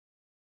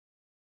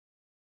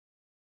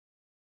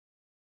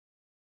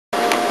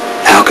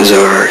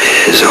Alcazar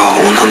is a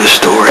whole nother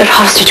story. That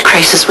hostage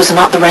crisis was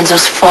not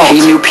Lorenzo's fault. He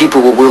knew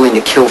people were willing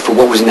to kill for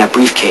what was in that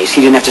briefcase.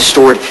 He didn't have to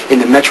store it in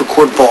the Metro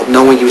Court vault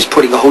knowing he was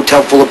putting a hotel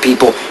full of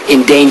people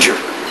in danger.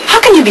 How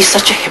can you be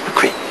such a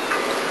hypocrite?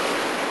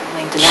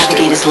 Willing to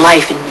navigate his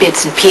life in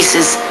bits and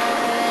pieces.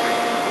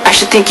 I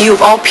should think you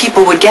of all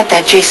people would get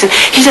that, Jason.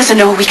 He doesn't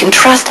know who we can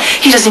trust.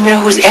 He doesn't even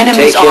know who his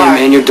enemies are.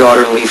 Take him and your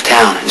daughter and leave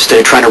town instead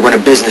of trying to run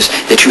a business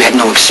that you had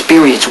no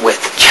experience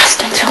with.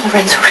 Just until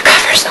Lorenzo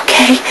recovers,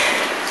 okay?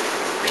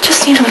 We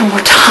just need a little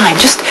more time.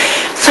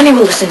 Sonny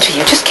will listen to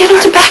you. Just get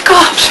him to back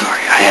off. I'm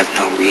sorry, I have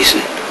no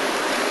reason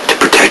to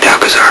protect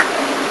Alcazar.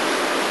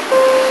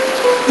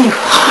 You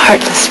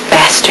heartless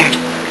bastard.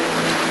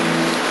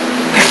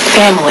 We're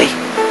family.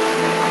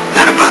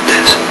 Not about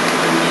this.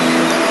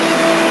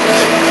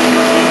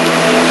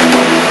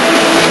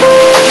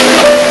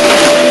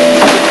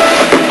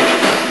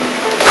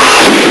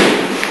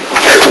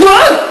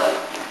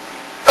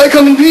 I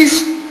come in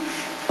peace.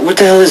 What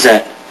the hell is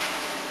that?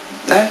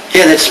 That?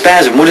 Yeah, that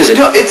spasm. What is it?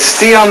 No,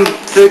 it's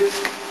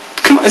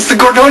it's the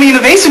Gordonian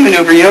evasive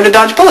maneuver, to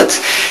dodge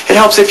bullets. It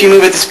helps if you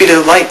move at the speed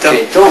of the light, though.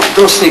 Hey, don't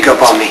sneak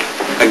up on me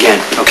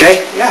again,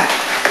 okay? Yeah,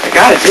 I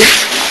got it, dude.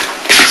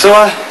 So,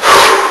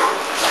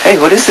 hey,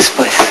 what is this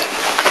place?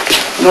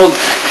 An old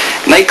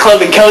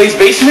nightclub in Kelly's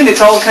basement? It's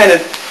all kind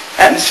of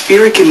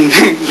atmospheric and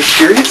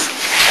mysterious.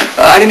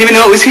 I didn't even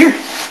know it was here.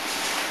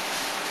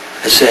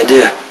 That's the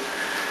idea.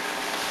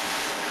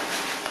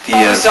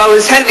 So I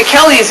was headed to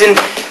Kelly's and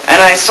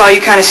I saw you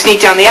kind of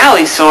sneak down the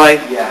alley, so I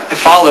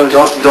followed.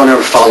 Don't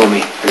ever follow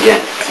me again.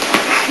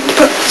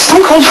 But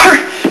Stone Cold, we're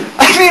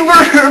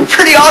a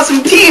pretty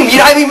awesome team.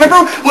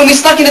 Remember when we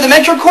snuck into the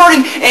Metro Court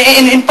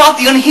and fought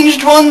the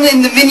Unhinged One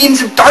and the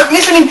Minions of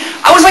Darkness?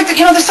 I was like the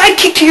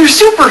sidekick to your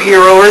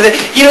superhero, or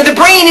the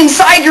brain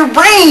inside your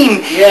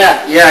brain.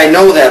 Yeah, I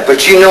know that, but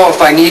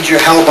if I need your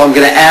help, I'm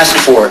gonna ask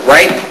for it,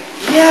 right?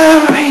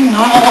 Yeah, I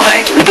know.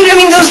 But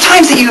those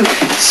times that you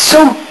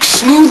so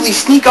smoothly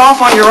sneak off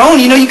on your own,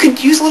 you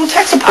could use a little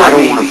tech support. I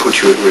don't want to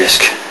put you at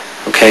risk,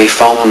 okay?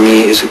 Following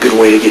me is a good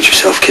way to get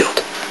yourself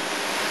killed.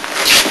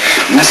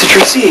 Message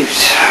received.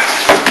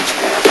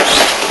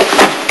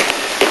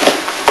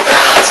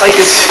 It's like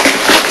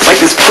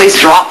this place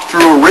dropped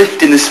through a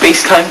rift in the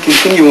space-time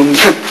continuum.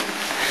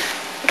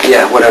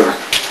 Yeah, whatever.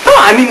 No,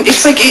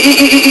 it's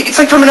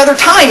like from another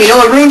time,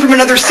 a room from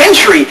another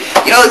century.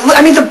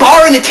 The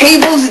bar and the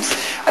tables,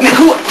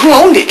 who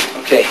owned it?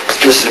 Okay,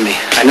 listen to me.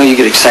 I know you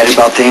get excited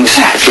about things,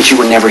 but you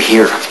were never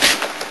here.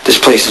 This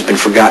place has been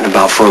forgotten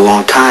about for a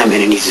long time,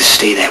 and it needs to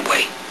stay that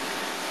way.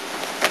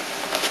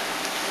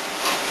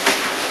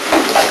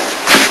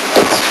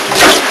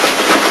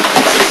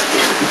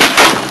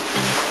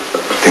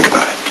 Think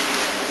about it.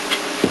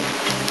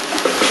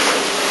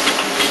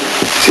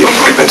 See if you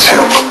can convince him.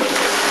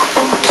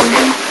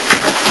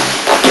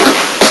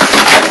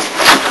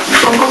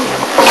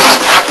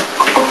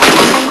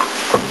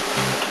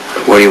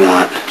 What do you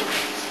want?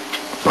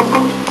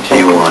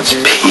 He wants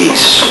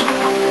peace.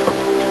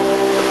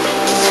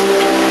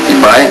 You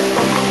buy it?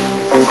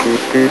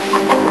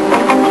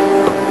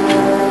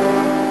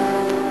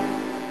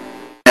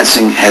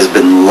 Lansing has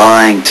been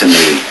lying to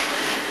me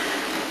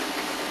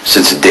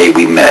since the day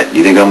we met.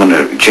 You think I'm going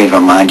to change my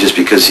mind just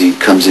because he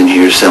comes in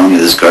here selling me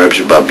this garbage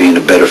about being a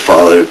better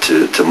father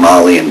to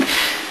Molly and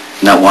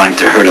not wanting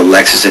to hurt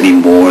Alexis any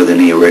more than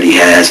he already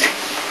has?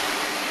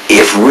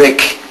 If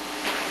Rick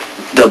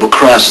double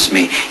crosses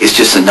me, it's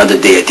just another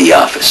day at the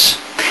office.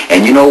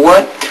 And you know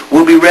what?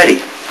 We'll be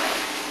ready.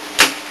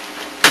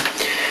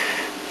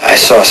 I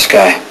saw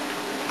Skye.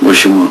 What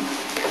she want?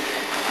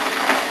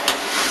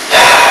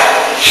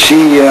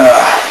 She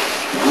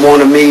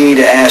wanted me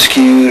to ask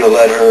you to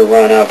let her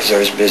run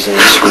Alcazar's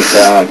business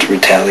without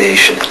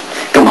retaliation.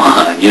 Come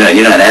on,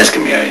 you're not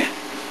asking me, are you?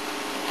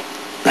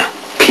 No.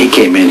 He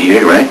came in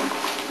here, right?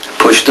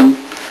 Pushed him.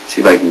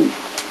 See if I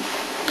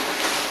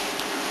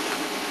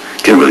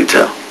can't really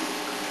tell.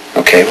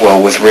 Okay, well,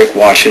 with Rick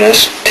watching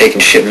us, taking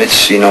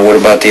shipments, what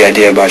about the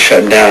idea about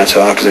shutting down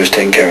until Alcazar's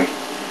taken care of?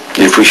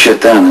 If we shut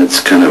down,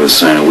 that's kind of a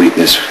sign of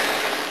weakness.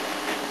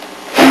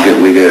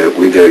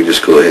 We gotta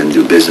just go ahead and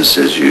do business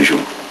as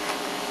usual.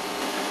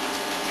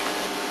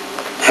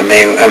 I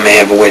may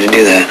have a way to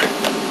do that.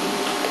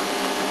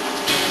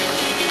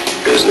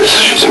 Business.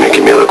 She's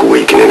making me look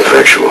weak and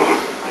ineffectual.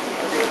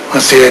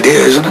 That's the idea,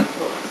 isn't it?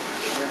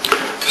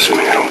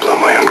 Assuming I don't blow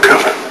my own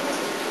cover.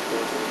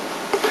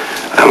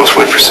 I almost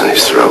went for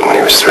Sonny's throat when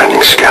he was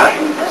threatening Skye.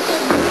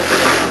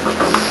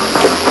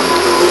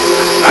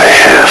 I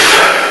have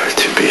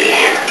to be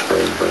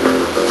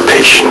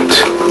patient.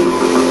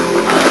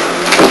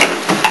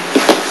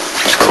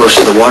 It's close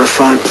to the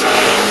waterfront.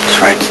 It's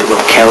right to the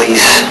little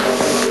Kelly's.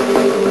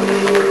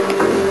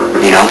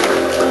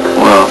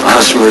 Well,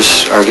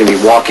 customers are going to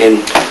be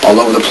walking all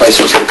over the place,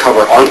 so it's going to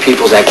cover our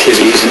people's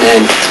activities, and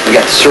then we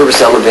got the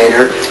service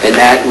elevator, and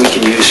that we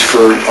can use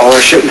for all our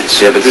shipments.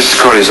 Yeah, but this is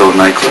Carly's old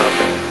nightclub.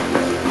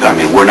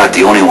 We're not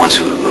the only ones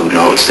who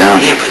know it's down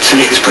here. Yeah, but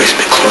Sonny, this place has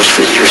been closed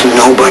for years.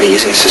 Nobody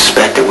is going to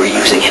suspect that we're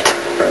using it.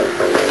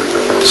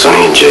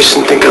 Sonny and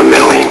Jason think I'm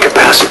mentally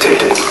incapacitated.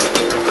 incapacitated,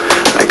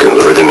 I can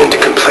lure them into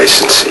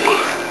complacency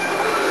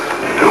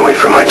and wait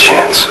for my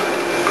chance.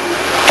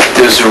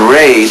 There's a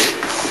raid.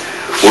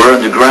 We're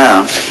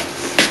underground.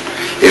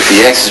 If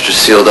the exits are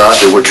sealed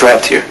off, then we're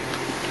trapped here.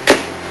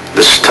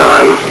 This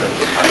time,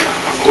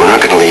 we're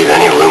not going to leave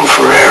any room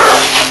for error.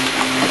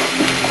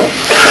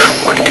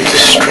 We're going to do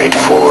this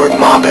straightforward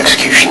mob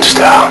execution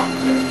style.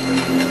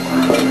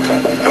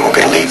 And we're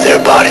going to leave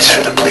their bodies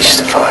for the police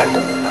to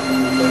find.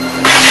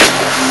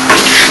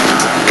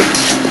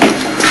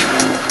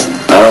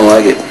 I don't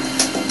like it.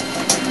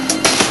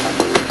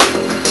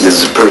 This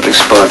is a perfect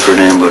spot for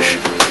an ambush.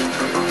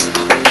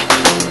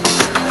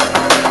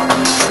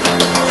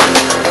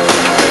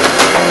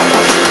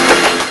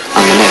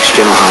 I'm the next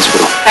General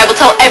Hospital. I will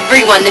tell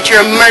everyone that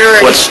you're a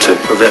murderer. What's to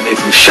prevent me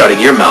from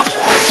shutting your mouth?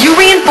 You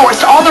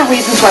reinforced all the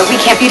reasons why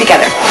we can't be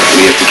together.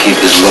 We have to keep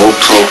as low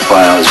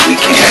profile as we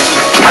can.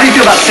 How do you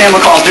feel about Sam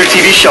McCall's new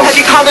TV show? Have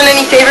you called in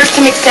any favors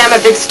to make Sam a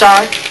big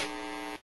star?